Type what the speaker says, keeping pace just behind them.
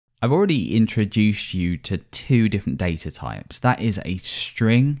I've already introduced you to two different data types. That is a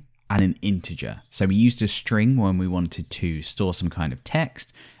string and an integer. So we used a string when we wanted to store some kind of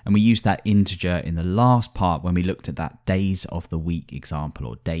text, and we used that integer in the last part when we looked at that days of the week example,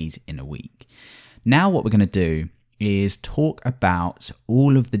 or days in a week. Now what we're going to do is talk about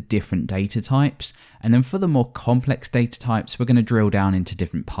all of the different data types, and then for the more complex data types we're going to drill down into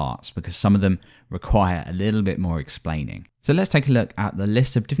different parts because some of them require a little bit more explaining. So let's take a look at the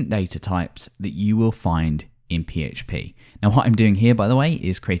list of different data types that you will find in PHP. Now what I'm doing here, by the way,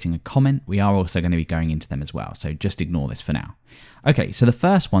 is creating a comment. We are also going to be going into them as well, so just ignore this for now. Okay, so the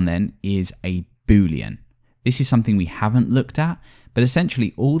first one then is a Boolean. This is something we haven't looked at, but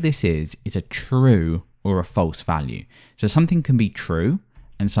essentially all this is a true or a false value. So something can be true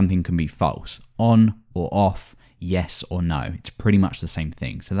and something can be false, on or off, yes or no. It's pretty much the same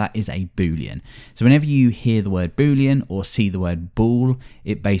thing. So that is a Boolean. So whenever you hear the word Boolean or see the word bool,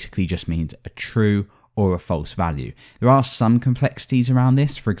 it basically just means a true or a false value. There are some complexities around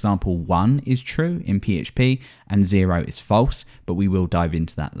this. For example, 1 is true in PHP and 0 is false, but we will dive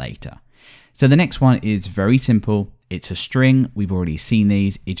into that later. So the next one is very simple. It's a string. We've already seen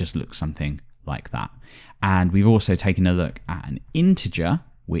these. It just looks something like that. And we've also taken a look at an integer,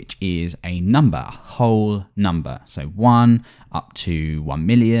 which is a number, a whole number. So 1 up to 1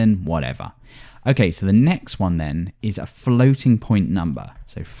 million, whatever. Okay, so the next one then is a floating point number.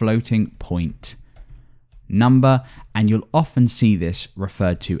 So floating point number, and you'll often see this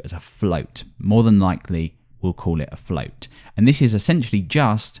referred to as a float. More than likely, we'll call it a float. And this is essentially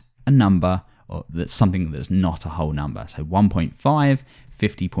just a number, or that's something that's not a whole number. So 1.5,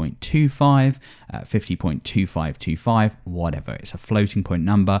 50.25, 50.2525, whatever. It's a floating point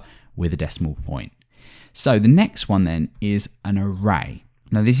number with a decimal point. So the next one then is an array.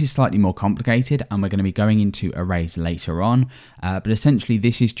 Now this is slightly more complicated and we're going to be going into arrays later on, but essentially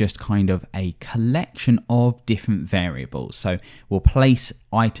this is just kind of a collection of different variables. So we'll place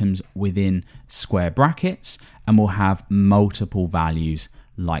items within square brackets and we'll have multiple values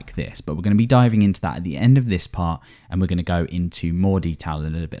like this, but we're going to be diving into that at the end of this part and we're going to go into more detail a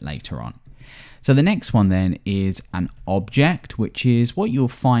little bit later on. So the next one then is an object, which is what you'll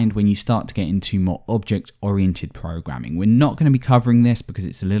find when you start to get into more object-oriented programming. We're not going to be covering this because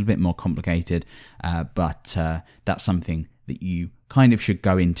it's a little bit more complicated, but that's something that you kind of should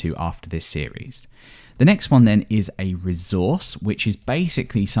go into after this series. The next one then is a resource, which is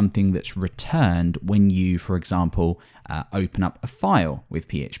basically something that's returned when you, for example, open up a file with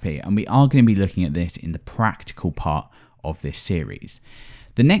PHP. And we are going to be looking at this in the practical part of this series.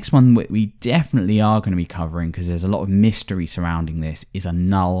 The next one that we definitely are going to be covering, because there's a lot of mystery surrounding this, is a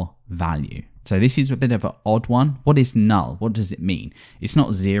null value. So this is a bit of an odd one. What is null? What does it mean? It's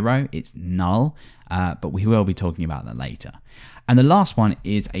not 0, it's null, but we will be talking about that later. And the last one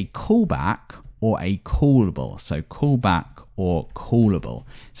is a callback or a callable. So callback or callable.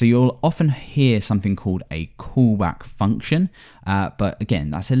 So you'll often hear something called a callback function, but again,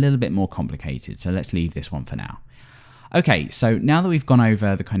 that's a little bit more complicated. So let's leave this one for now. Okay, so now that we've gone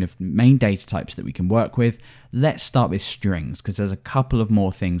over the kind of main data types that we can work with, let's start with strings, because there's a couple of more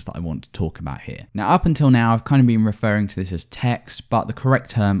things that I want to talk about here. Now, up until now, I've kind of been referring to this as text, but the correct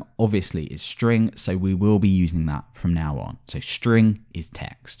term obviously is string, so we will be using that from now on. So string is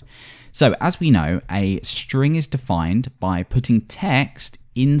text. So as we know, a string is defined by putting text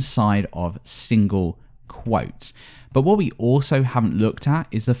inside of single quotes. But what we also haven't looked at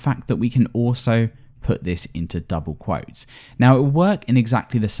is the fact that we can also put this into double quotes. Now it will work in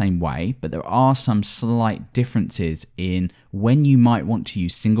exactly the same way, but there are some slight differences in when you might want to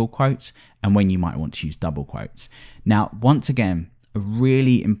use single quotes and when you might want to use double quotes. Now, once again, a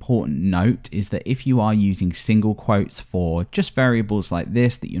really important note is that if you are using single quotes for just variables like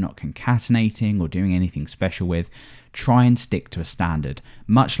this that you're not concatenating or doing anything special with, try and stick to a standard.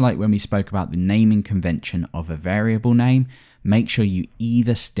 Much like when we spoke about the naming convention of a variable name, make sure you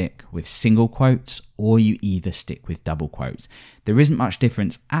either stick with single quotes or you either stick with double quotes. There isn't much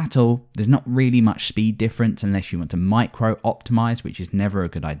difference at all. There's not really much speed difference unless you want to micro optimize, which is never a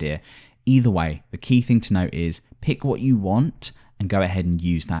good idea. Either way, the key thing to note is pick what you want and go ahead and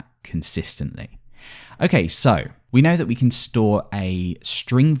use that consistently. Okay, so we know that we can store a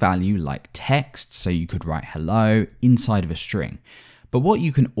string value like text, so you could write hello inside of a string. But what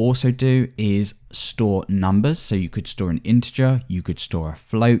you can also do is store numbers. So you could store an integer, you could store a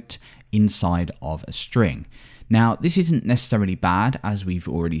float inside of a string. Now, this isn't necessarily bad, as we've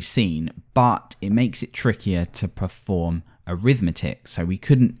already seen, but it makes it trickier to perform arithmetic. So we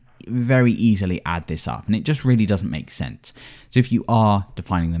couldn't very easily add this up, and it just really doesn't make sense. So if you are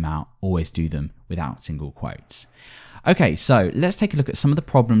defining them out, always do them without single quotes. Okay, so let's take a look at some of the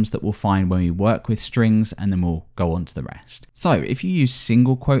problems that we'll find when we work with strings, and then we'll go on to the rest. So if you use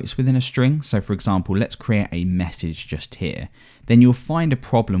single quotes within a string, so for example, let's create a message just here, then you'll find a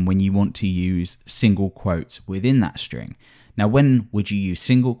problem when you want to use single quotes within that string. Now, when would you use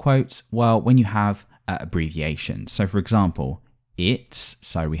single quotes? Well, when you have abbreviations. So for example, it's,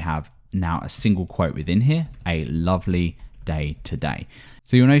 so we have now a single quote within here, a lovely day today.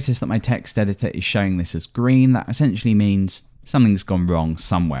 So you'll notice that my text editor is showing this as green. That essentially means something's gone wrong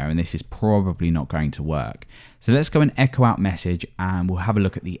somewhere, and this is probably not going to work. So let's go and echo out message, and we'll have a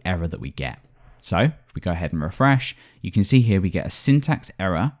look at the error that we get. So if we go ahead and refresh, you can see here we get a syntax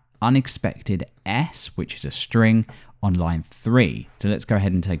error, unexpected S, which is a string, on line 3. So let's go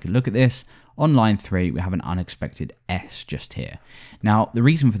ahead and take a look at this. On line 3, we have an unexpected S just here. Now, the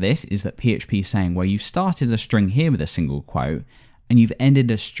reason for this is that PHP is saying, well, you've started a string here with a single quote, and you've ended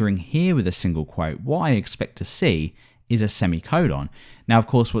a string here with a single quote. What I expect to see is a semicolon. Now, of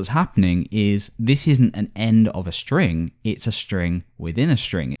course, what's happening is this isn't an end of a string, it's a string within a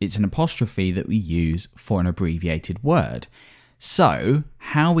string. It's an apostrophe that we use for an abbreviated word. So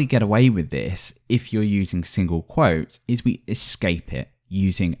how we get away with this, if you're using single quotes, is we escape it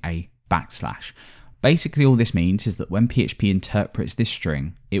using a backslash. Basically, all this means is that when PHP interprets this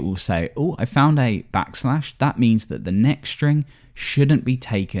string, it will say, oh, I found a backslash. That means that the next string shouldn't be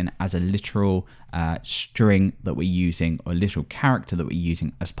taken as a literal string that we're using, or literal character that we're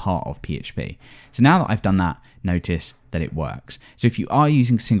using as part of PHP. So now that I've done that, notice that it works. So if you are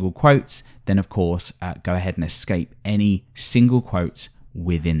using single quotes, then of course, go ahead and escape any single quotes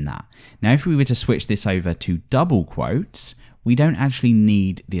within that. Now, if we were to switch this over to double quotes, we don't actually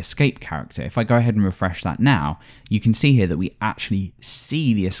need the escape character. If I go ahead and refresh that now, you can see here that we actually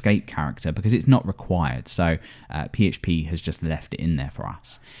see the escape character because it's not required. So PHP has just left it in there for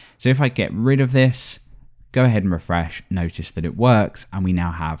us. So if I get rid of this, go ahead and refresh, notice that it works, and we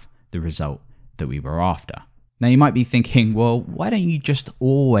now have the result that we were after. Now you might be thinking, well, why don't you just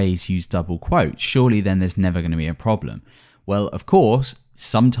always use double quotes? Surely then there's never going to be a problem. Well, of course,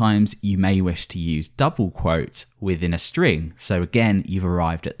 sometimes you may wish to use double quotes within a string. So again, you've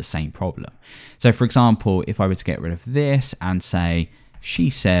arrived at the same problem. So for example, if I were to get rid of this and say, she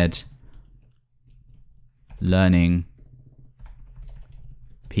said, learning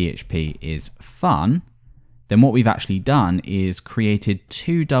PHP is fun, then what we've actually done is created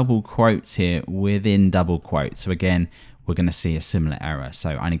two double quotes here within double quotes. So again, we're going to see a similar error.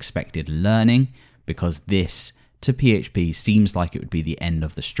 So unexpected learning, because this to PHP seems like it would be the end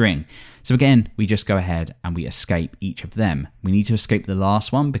of the string. So again, we just go ahead and we escape each of them. We need to escape the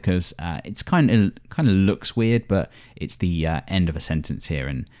last one because it's kind of looks weird, but it's the end of a sentence here,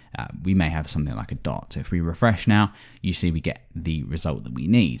 and we may have something like a dot. So if we refresh now, you see we get the result that we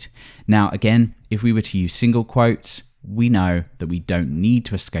need. Now again, if we were to use single quotes, we know that we don't need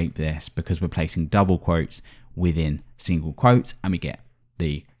to escape this because we're placing double quotes within single quotes, and we get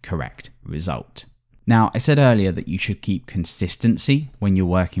the correct result. Now, I said earlier that you should keep consistency when you're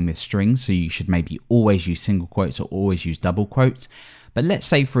working with strings, so you should maybe always use single quotes or always use double quotes. But let's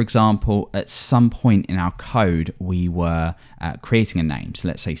say, for example, at some point in our code, we were creating a name. So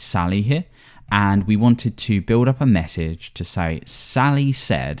let's say Sally here, and we wanted to build up a message to say, Sally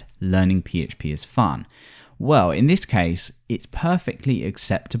said learning PHP is fun. Well, in this case, it's perfectly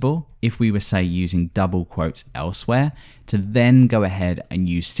acceptable if we were, say, using double quotes elsewhere to then go ahead and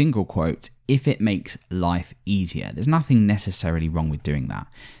use single quotes if it makes life easier. There's nothing necessarily wrong with doing that.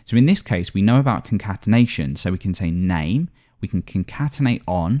 So in this case, we know about concatenation, so we can say name, we can concatenate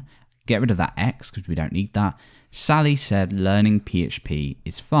on, get rid of that X because we don't need that. Sally said learning PHP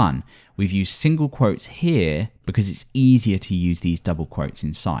is fun. We've used single quotes here because it's easier to use these double quotes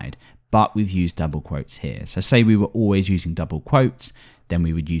inside, but we've used double quotes here. So say we were always using double quotes, then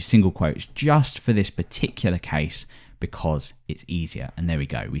we would use single quotes just for this particular case because it's easier. And there we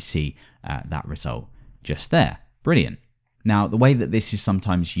go. We see that result just there. Brilliant. Now, the way that this is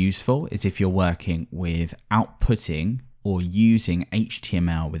sometimes useful is if you're working with outputting or using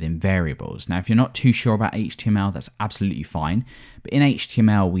HTML within variables. Now, if you're not too sure about HTML, that's absolutely fine. But in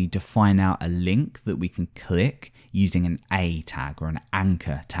HTML, we define out a link that we can click using an A tag or an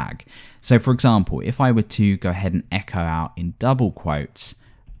anchor tag. So for example, if I were to go ahead and echo out in double quotes,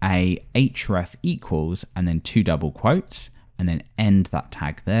 a href equals, and then two double quotes, and then end that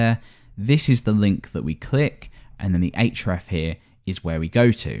tag there, this is the link that we click, and then the href here is where we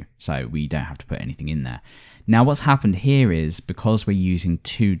go to. So we don't have to put anything in there. Now what's happened here is because we're using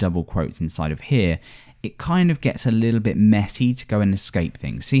two double quotes inside of here, it kind of gets a little bit messy to go and escape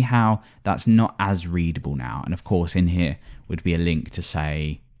things. See how that's not as readable now? And of course in here would be a link to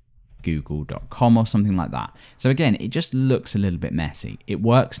say google.com or something like that. So again, it just looks a little bit messy. It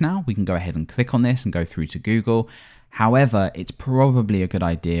works now. We can go ahead and click on this and go through to Google. However, it's probably a good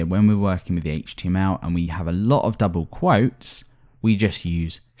idea when we're working with the HTML and we have a lot of double quotes, we just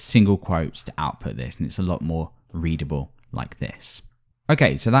use single quotes to output this, and it's a lot more readable like this.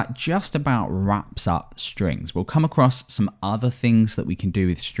 Okay, so that just about wraps up strings. We'll come across some other things that we can do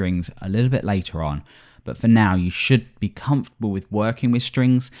with strings a little bit later on, but for now you should be comfortable with working with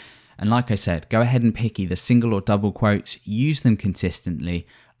strings. And like I said, go ahead and pick either single or double quotes, use them consistently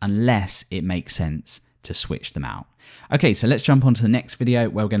unless it makes sense to switch them out. Okay, so let's jump on to the next video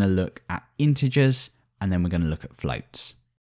where we're going to look at integers and then we're going to look at floats.